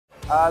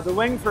The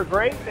wings were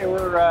great. They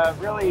were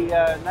really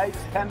nice,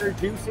 tender,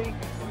 juicy,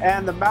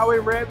 and the Maui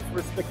ribs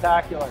were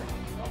spectacular.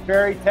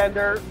 Very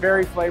tender,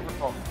 very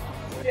flavorful.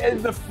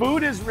 And the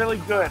food is really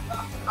good.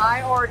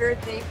 I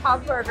ordered the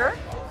pub burger,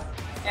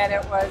 and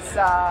it was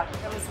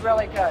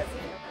really good.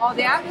 Oh,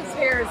 the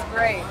atmosphere is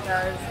great.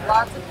 There's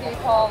lots of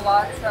people,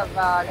 lots of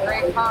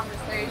great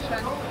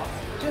conversation.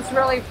 Just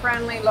really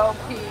friendly,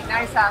 low-key,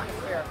 nice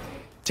atmosphere.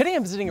 Today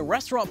I'm visiting a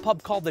restaurant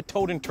pub called the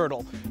Toad and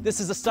Turtle. This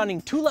is a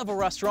stunning 2-level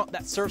restaurant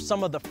that serves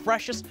some of the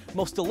freshest,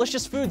 most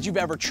delicious foods you've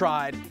ever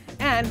tried.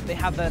 And they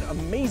have that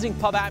amazing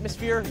pub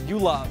atmosphere you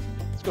love.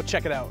 Let's go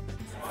check it out.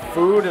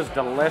 Food is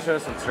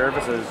delicious and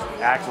service is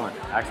excellent,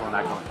 excellent,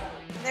 excellent.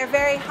 They're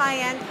very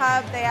high-end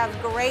pub. They have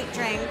great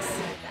drinks.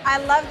 I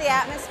love the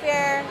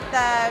atmosphere,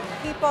 the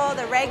people,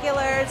 the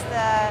regulars,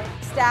 the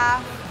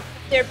staff.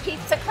 Their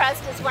pizza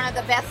crust is one of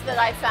the best that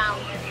I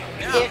found.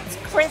 Yeah. It's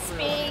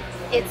crispy,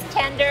 it's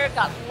tender,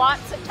 got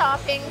lots of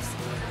toppings,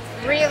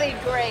 really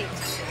great.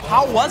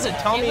 How was it?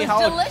 Tell me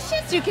how. It was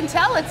delicious. You can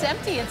tell it's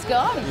empty, it's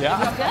gone.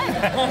 Yeah. It was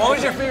good. What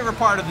was your favorite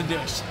part of the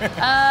dish?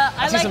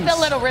 I like the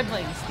little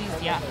riblings.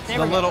 They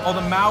were little,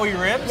 the Maui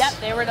ribs? Yep,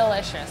 they were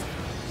delicious.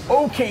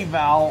 Okay,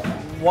 Val,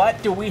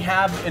 what do we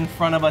have in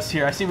front of us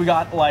here? I see we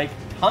got like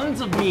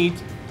tons of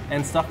meat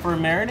and stuff for a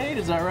marinade,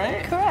 is that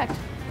right? Correct.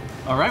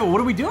 All right, well, what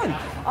are we doing?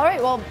 All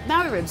right, well,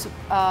 Maui ribs,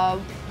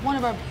 one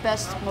of our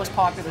best, most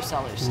popular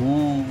sellers.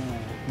 Ooh,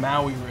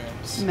 Maui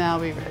ribs.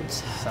 Maui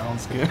ribs.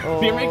 Sounds good.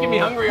 Oh. You're making me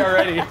hungry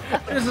already.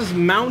 There's this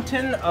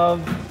mountain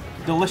of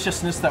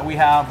deliciousness that we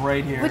have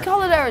right here. We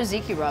call it our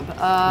Aziki rub.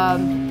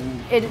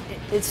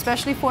 It's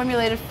specially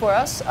formulated for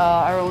us.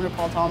 Our owner,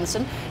 Paul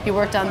Thomason, he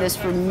worked on this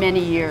for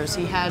many years.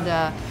 He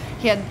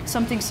had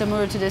something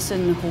similar to this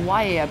in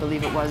Hawaii, I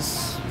believe it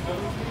was,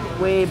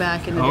 way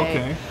back in the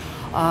day.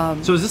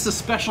 So is this a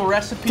special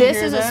recipe This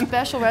here, is then? a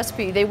special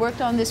recipe. They worked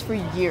on this for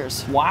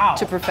years. Wow.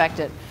 To perfect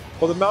it.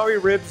 Well, the Maui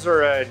ribs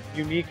are a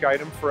unique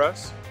item for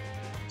us.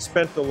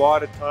 Spent a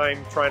lot of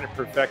time trying to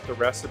perfect the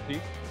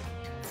recipe.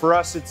 For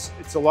us,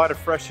 it's a lot of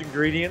fresh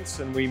ingredients,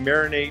 and we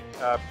marinate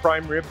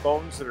prime rib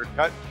bones that are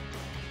cut,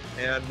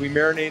 and we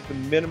marinate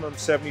them minimum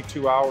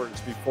 72 hours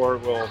before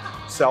we'll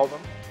sell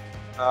them.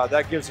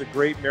 That gives a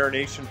great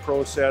marination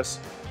process,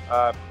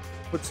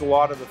 puts a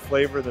lot of the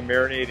flavor of the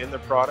marinade in the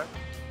product,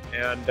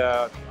 and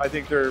I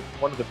think they're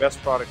one of the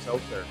best products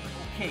out there.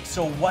 Okay,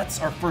 so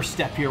what's our first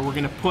step here? We're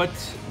gonna put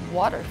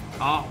water.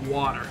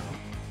 Water.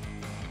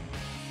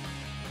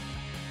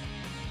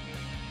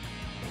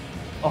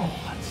 Oh,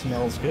 that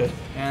smells good.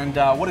 And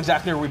what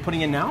exactly are we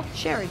putting in now?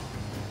 Sherry.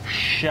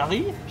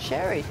 Sherry?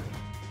 Sherry.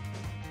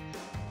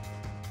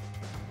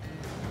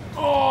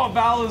 Oh,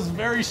 Val is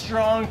very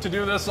strong to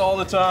do this all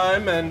the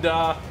time, and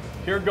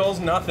here goes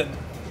nothing.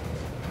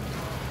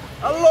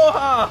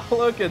 Aloha!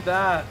 Look at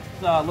that.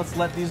 Let's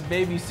let these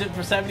babies sit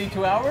for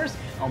 72 hours.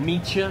 I'll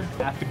meet you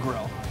at the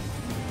grill.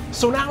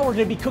 So now we're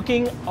gonna be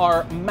cooking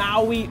our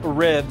Maui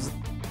ribs.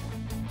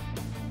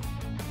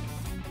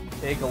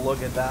 Take a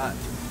look at that.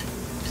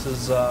 This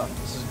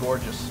is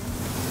gorgeous.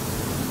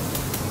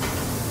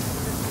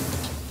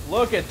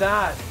 Look at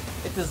that.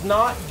 It does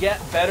not get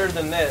better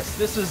than this.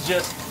 This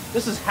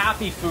is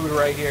happy food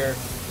right here.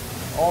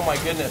 Oh my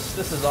goodness,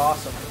 this is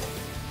awesome.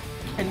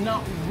 I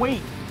cannot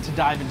wait to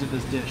dive into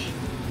this dish.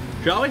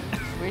 Shall we?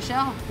 We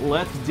shall.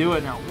 Let's do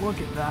it now. Look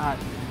at that.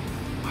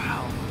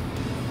 Wow.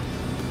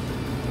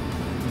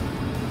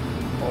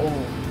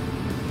 Oh.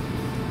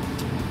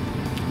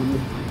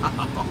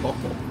 Wow.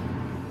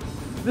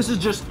 This is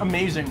just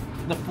amazing.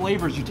 The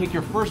flavors, you take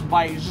your first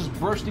bite, it's just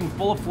bursting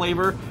full of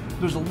flavor.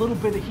 There's a little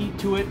bit of heat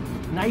to it,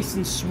 nice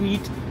and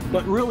sweet,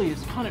 but really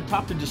it's kind of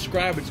tough to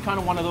describe. It's kind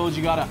of one of those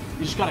you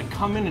just gotta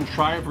come in and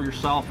try it for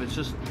yourself. It's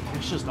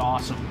just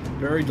awesome.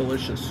 Very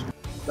delicious.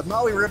 The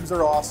Maui ribs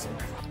are awesome.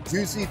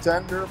 Juicy,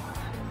 tender,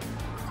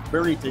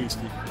 very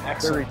tasty.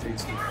 Excellent. Very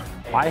tasty.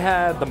 I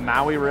had the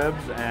Maui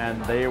ribs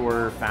and they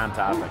were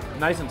fantastic.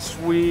 Nice and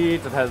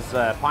sweet, it has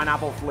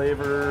pineapple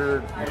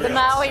flavor. The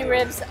Maui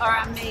ribs are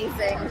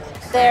amazing.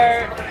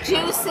 They're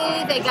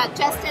juicy, they got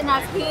just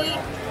enough heat,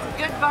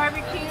 good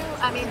barbecue.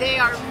 I mean, they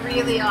are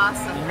really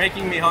awesome. You're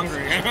making me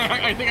hungry.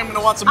 I think I'm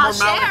gonna want some more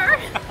Maui. I'll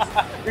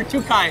share. You're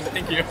too kind,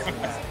 thank you.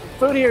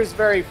 Food here is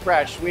very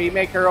fresh. We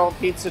make our own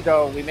pizza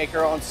dough, we make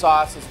our own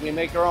sauces, we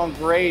make our own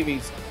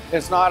gravies.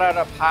 It's not out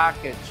of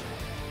package.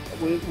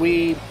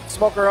 We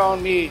smoke our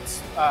own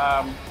meats.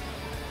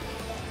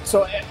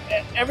 So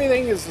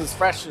everything is as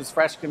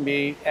fresh can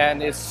be,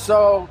 and it's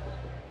so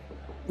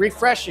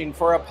refreshing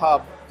for a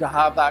pub to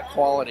have that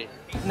quality.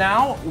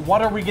 Now,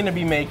 what are we gonna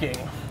be making?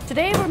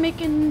 Today we're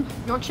making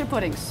Yorkshire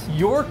puddings.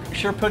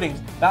 Yorkshire puddings.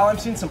 Val, I'm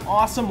seeing some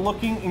awesome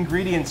looking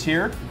ingredients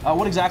here.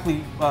 What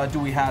exactly do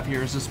we have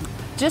here? Is this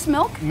just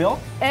milk? Milk?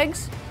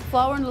 Eggs,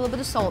 flour, and a little bit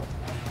of salt.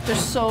 They're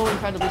so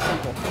incredibly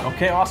simple.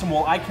 Okay, awesome.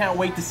 Well, I can't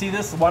wait to see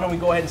this. Why don't we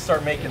go ahead and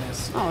start making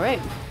this? All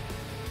right.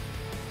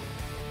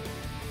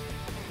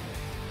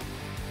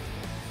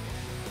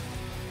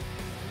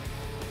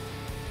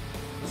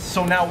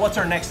 So now what's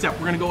our next step?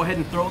 We're gonna go ahead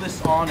and throw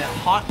this on a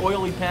hot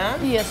oily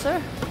pan? Yes,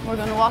 sir. We're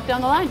gonna walk down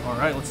the line. All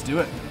right, let's do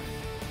it.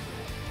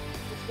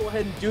 go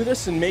ahead and do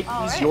this and make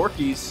All these right.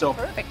 Yorkies. So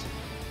Perfect.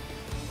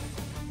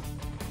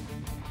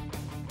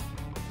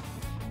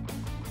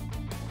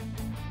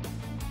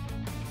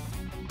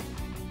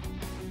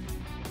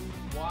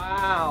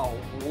 wow,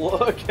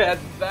 look at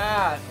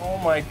that. Oh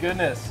my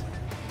goodness.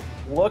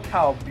 Look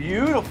how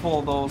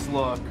beautiful those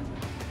look.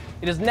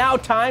 It is now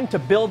time to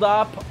build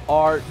up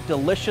our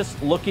delicious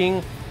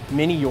looking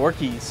mini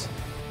Yorkies.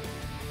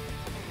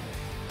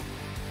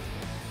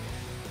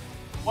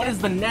 What is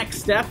the next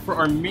step for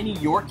our mini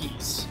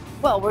Yorkies?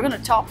 Well, we're gonna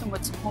top them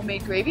with some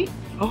homemade gravy.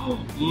 Oh,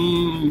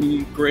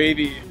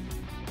 gravy.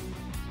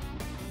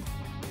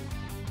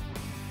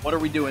 What are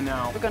we doing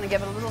now? We're gonna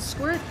give it a little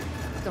squirt.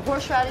 The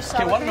horseradish Okay,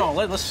 sour what? cream. No,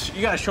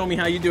 you gotta show me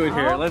how you do it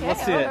here. Okay,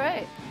 Let's see all it.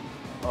 right.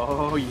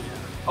 Oh yeah.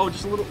 Oh,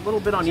 just a little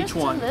bit on Just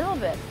each one. a little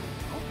bit.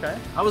 Okay.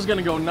 I was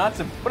gonna go nuts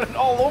and put it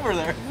all over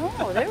there.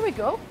 Oh, there we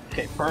go.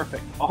 Okay,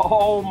 perfect.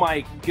 Oh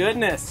my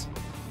goodness.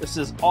 This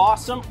is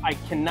awesome. I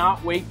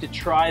cannot wait to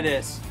try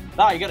this.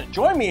 Now you gotta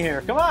join me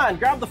here. Come on,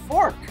 grab the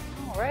fork.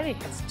 Alrighty.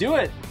 Let's do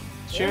it.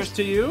 Cheers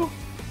to you.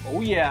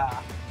 Oh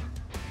yeah.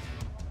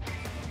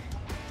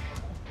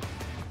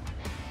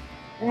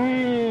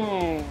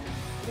 Mmm.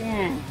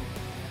 Mmm.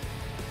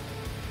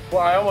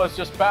 Well, I almost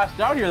just passed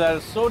out here. That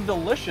is so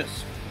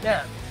delicious.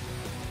 Yeah.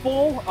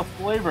 Full of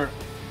flavor.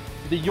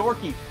 The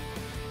Yorkie.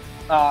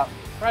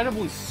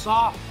 Incredibly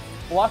soft,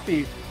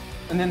 fluffy,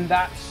 and then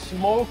that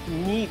smoked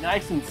meat,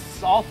 nice and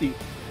salty.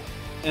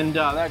 And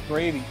that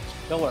gravy is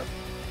killer.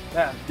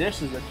 Man,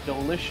 this is a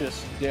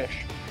delicious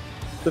dish.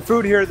 The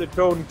food here at the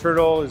Toad and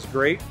Turtle is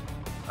great.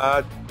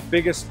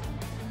 Biggest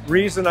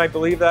reason I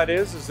believe that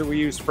is that we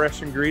use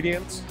fresh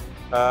ingredients.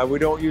 We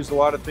don't use a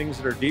lot of things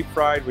that are deep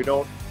fried. We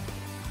don't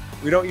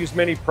use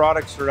many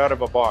products that are out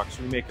of a box.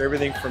 We make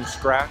everything from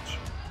scratch.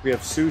 We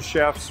have sous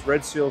chefs,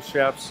 Red Seal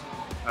chefs.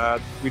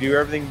 We do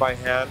everything by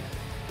hand,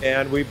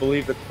 and we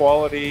believe the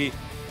quality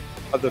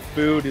of the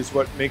food is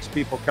what makes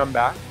people come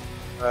back.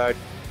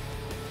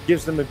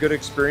 Gives them a good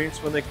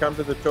experience when they come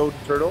to the Toad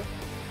and Turtle,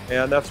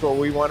 and that's what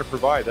we want to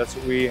provide. That's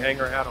what we hang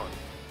our hat on.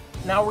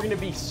 Now we're gonna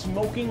be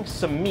smoking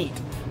some meat.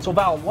 So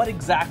Val,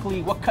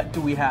 what cut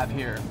do we have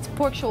here? It's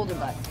pork shoulder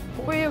butt.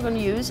 We're going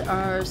to use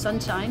our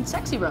Sunshine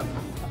Sexy Rub.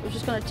 We're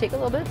just going to take a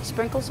little bit,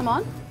 sprinkle some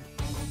on.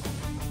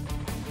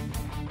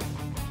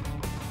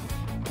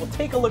 Well,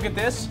 take a look at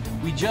this.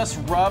 We just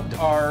rubbed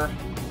our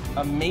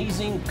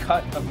amazing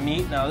cut of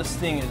meat. Now this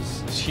thing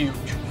is huge.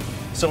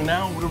 So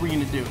now what are we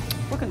gonna do?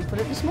 We're going to put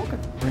it in the smoker.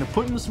 We're gonna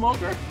put it in the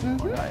smoker?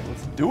 Mm-hmm. All right,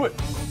 let's do it.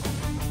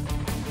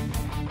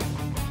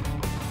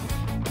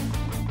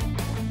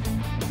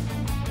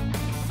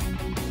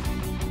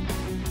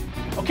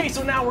 Okay,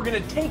 so now we're gonna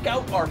take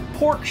out our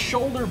pork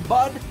shoulder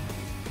bud.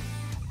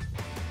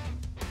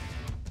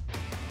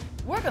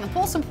 We're going to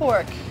pull some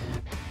pork.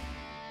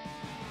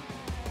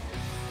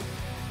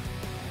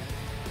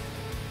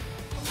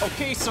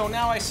 Okay, so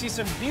now I see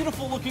some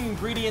beautiful looking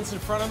ingredients in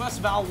front of us.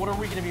 Val, what are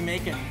we gonna be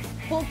making?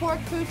 Pulled pork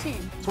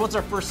poutine. So what's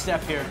our first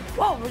step here?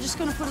 Well, we're just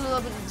going to put a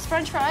little bit of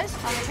French fries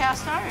on the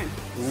cast iron.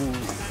 Ooh,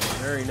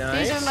 very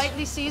nice. These are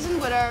lightly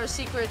seasoned with our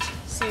secret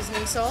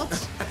seasoning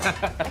salts.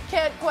 I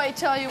can't quite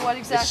tell you what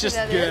exactly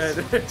that is.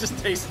 It's just good. It just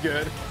tastes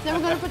good. Then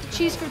we're going to put the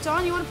cheese curds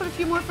on. You want to put a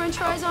few more French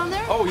fries on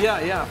there? Oh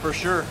yeah, for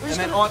sure. And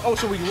then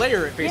so we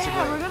layer it basically.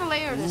 Yeah, we're going to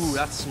layer this. Ooh,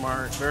 that's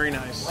smart. Very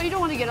nice. Well, you don't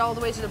want to get all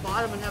the way to the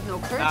bottom and have no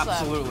curds left.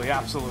 Absolutely.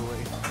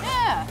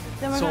 Yeah.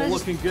 Then we're So gonna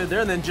looking good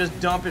there, and then just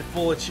dump it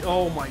full of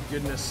oh my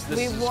goodness.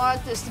 We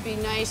want this to be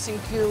nice and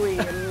gooey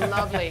and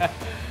lovely.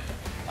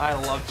 I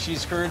love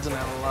cheese curds and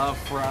I love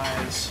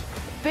fries.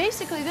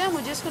 Basically, then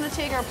we're just going to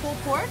take our pulled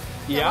pork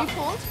that we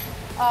pulled.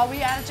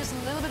 We added just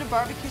a little bit of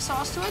barbecue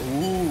sauce to it.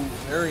 Ooh,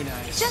 very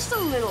nice. Just a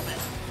little bit.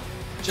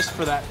 Just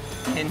for that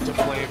hint of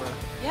flavor.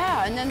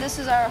 Yeah, and then this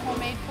is our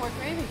homemade pork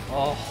gravy.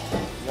 Oh,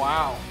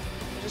 wow.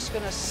 We're just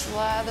going to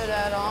slather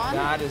that on.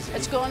 That is.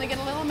 It's going to get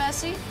a little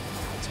messy.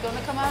 It's going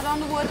to come out on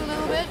the wood a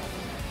little bit.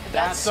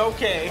 That's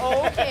okay.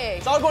 Okay.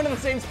 It's all going to the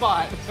same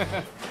spot.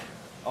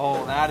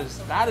 Oh, that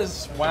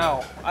is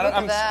wow.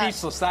 I'm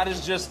speechless. That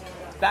is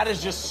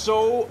just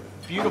so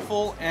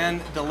beautiful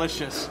and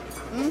delicious.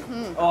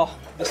 Mm-hmm. Oh,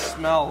 the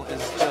smell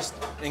is just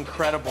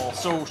incredible.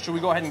 So should we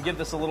go ahead and give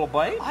this a little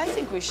bite? I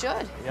think we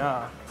should.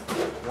 Yeah.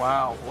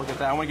 Wow, look at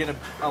that. I want to get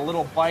a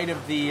little bite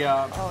of the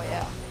oh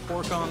yeah,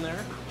 pork on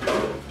there.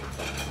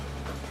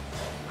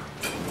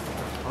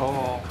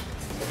 Oh,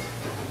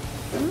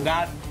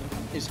 that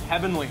is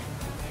heavenly.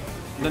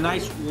 The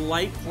nice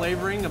light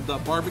flavoring of the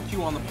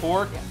barbecue on the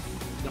pork,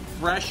 the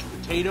fresh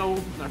potato,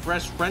 the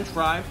fresh French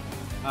fry,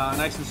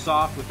 nice and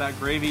soft with that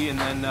gravy, and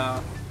then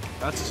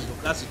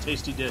that's a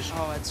tasty dish.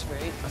 Oh, it's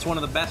great. That's one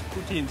of the best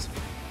poutines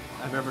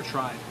I've ever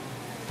tried.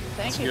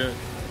 Thank you. Good.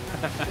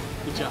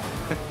 Good job.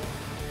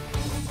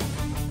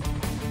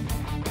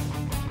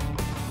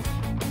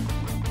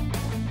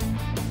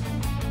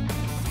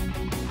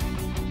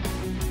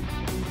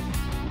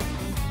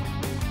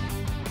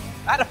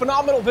 I had a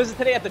phenomenal visit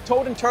today at the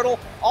Toad and Turtle.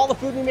 All the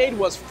food we made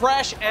was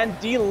fresh and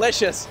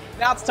delicious.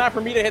 Now it's time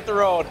for me to hit the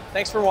road.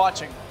 Thanks for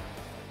watching.